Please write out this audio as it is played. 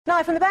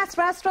Now, from the best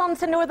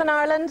restaurants in Northern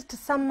Ireland to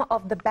some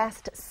of the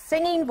best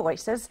singing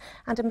voices,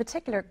 and in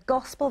particular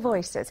gospel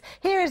voices,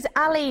 here's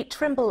Ali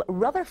Trimble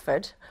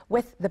Rutherford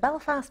with the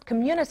Belfast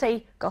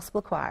Community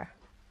Gospel Choir.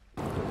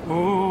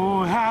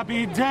 Oh,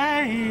 happy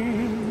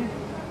day.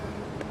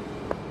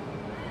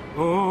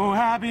 Oh,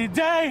 happy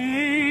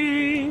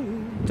day.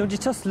 Don't you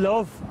just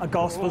love a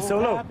gospel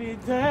solo? Happy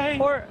day.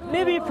 Or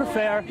maybe you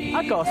prefer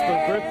a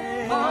gospel group?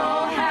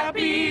 Oh,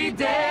 happy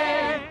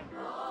day.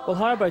 Well,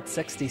 how about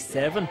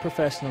 67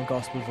 professional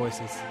gospel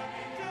voices?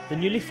 The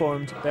newly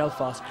formed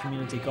Belfast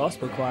Community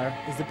Gospel Choir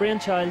is the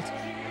brainchild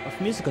of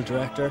musical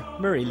director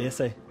Marie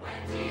Lacey.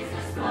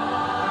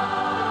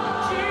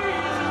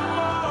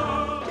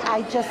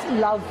 I just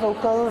love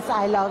vocals,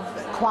 I love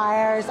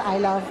choirs, I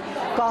love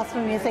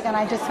gospel music, and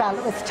I just felt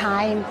it was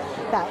time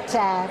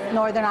that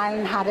Northern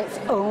Ireland had its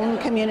own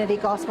community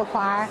gospel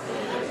choir,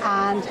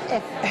 and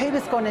if who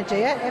was going to do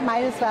it, it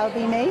might as well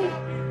be me.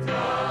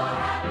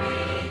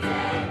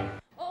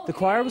 The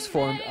choir was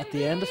formed at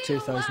the end of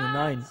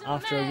 2009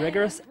 after a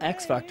rigorous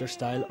X Factor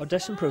style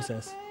audition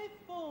process.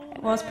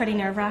 It was pretty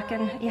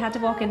nerve-wracking. You had to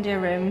walk into a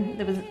room,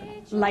 there was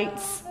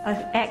lights, an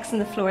X on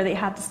the floor that you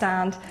had to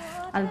stand,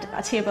 and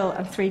a table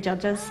and 3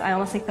 judges. I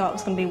honestly thought it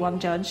was going to be 1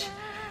 judge,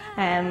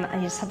 and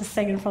you just had to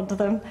sing in front of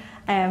them.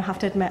 I have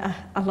to admit,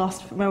 I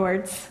lost my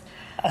words,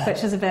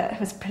 which was it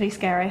was pretty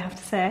scary, I have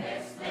to say.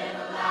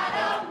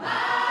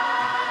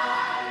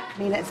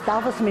 I mean, it's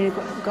Belfast Community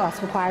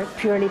Gospel Choir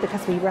purely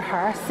because we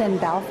rehearse in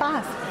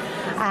Belfast,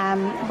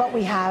 but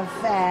we have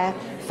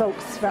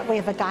we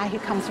have a guy who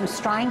comes from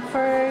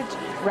Strangford,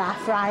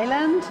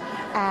 Rathrisland,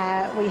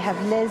 we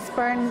have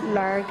Lisburn,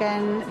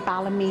 Lurgan,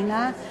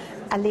 Ballymena,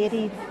 a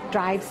lady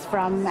drives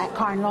from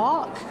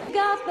Carnlough.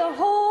 Got the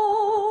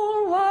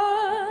whole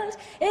world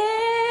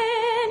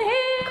in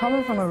here.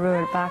 Coming from a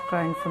rural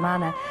background from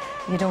Anna,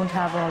 you don't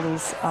have all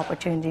these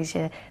opportunities.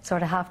 You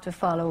sort of have to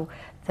follow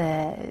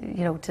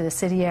to the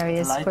city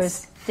areas where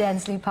it's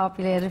densely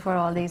populated, where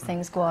all these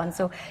things go on.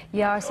 So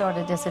you are sort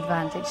of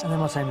disadvantaged. And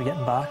then what time are you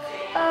getting back?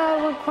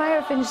 Well,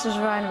 choir finishes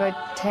around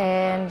about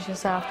 10,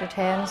 just after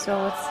 10,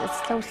 so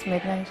it's close to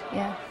midnight.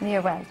 Yeah,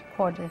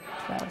 quarter to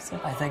 12. So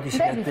I think you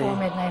should before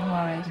midnight, I'm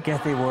all right.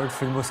 Get the award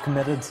for the most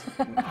committed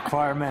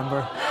choir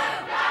member.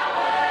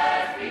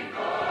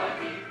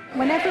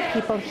 Whenever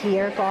people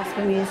hear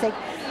gospel music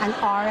and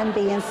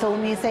R&B and soul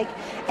music,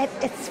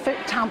 it's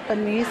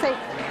foot-tamping music.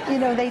 You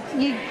know,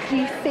 you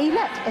feel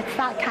it. It's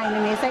that kind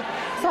of music.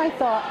 So I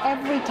thought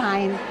every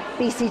time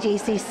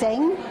BCGC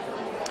sing,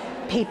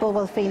 people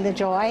will feel the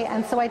joy.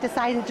 And so I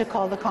decided to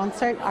call the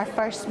concert, our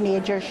first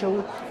major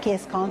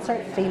showcase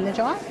concert, Feel the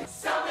Joy.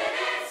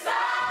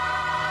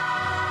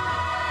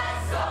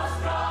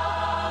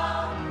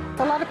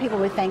 A lot of people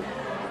would think,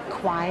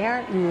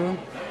 choir,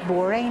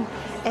 boring.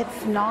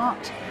 It's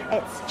not.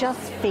 It's just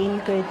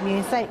feel-good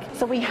music.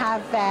 So we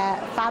have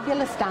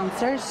fabulous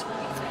dancers,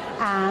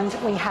 and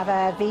we have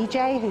a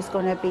VJ who's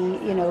going to be,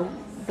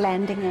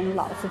 blending in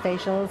lots of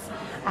visuals.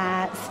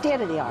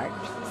 State of the art,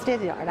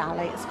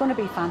 Ali. It's going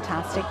to be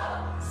fantastic.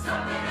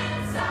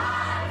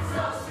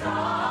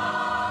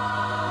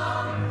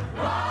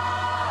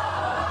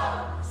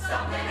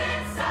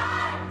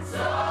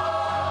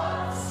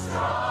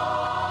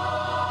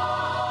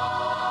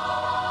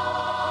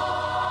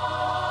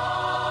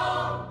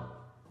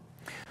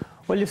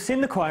 Well, you've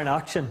seen the choir in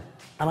action,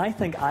 and I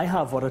think I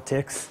have what it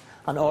takes,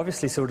 and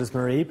obviously so does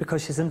Marie,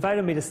 because she's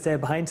invited me to stay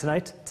behind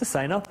tonight to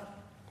sign up.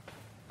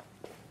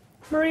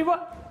 Marie,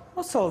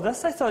 what's all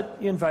this? I thought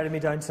you invited me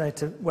down tonight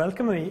to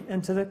welcome me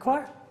into the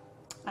choir.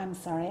 I'm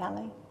sorry,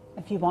 Ali.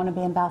 If you want to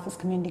be in Belfast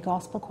Community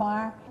Gospel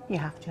Choir, you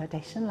have to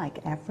audition like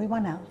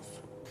everyone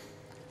else.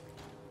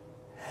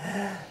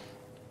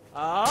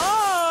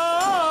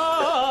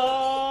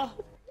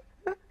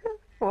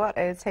 What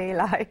is he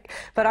like?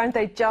 But aren't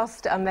they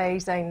just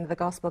amazing, the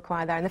gospel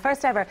choir there? And the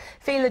first ever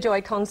Feel the Joy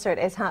concert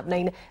is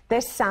happening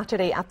this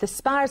Saturday at the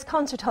Spires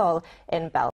Concert Hall in Belfast.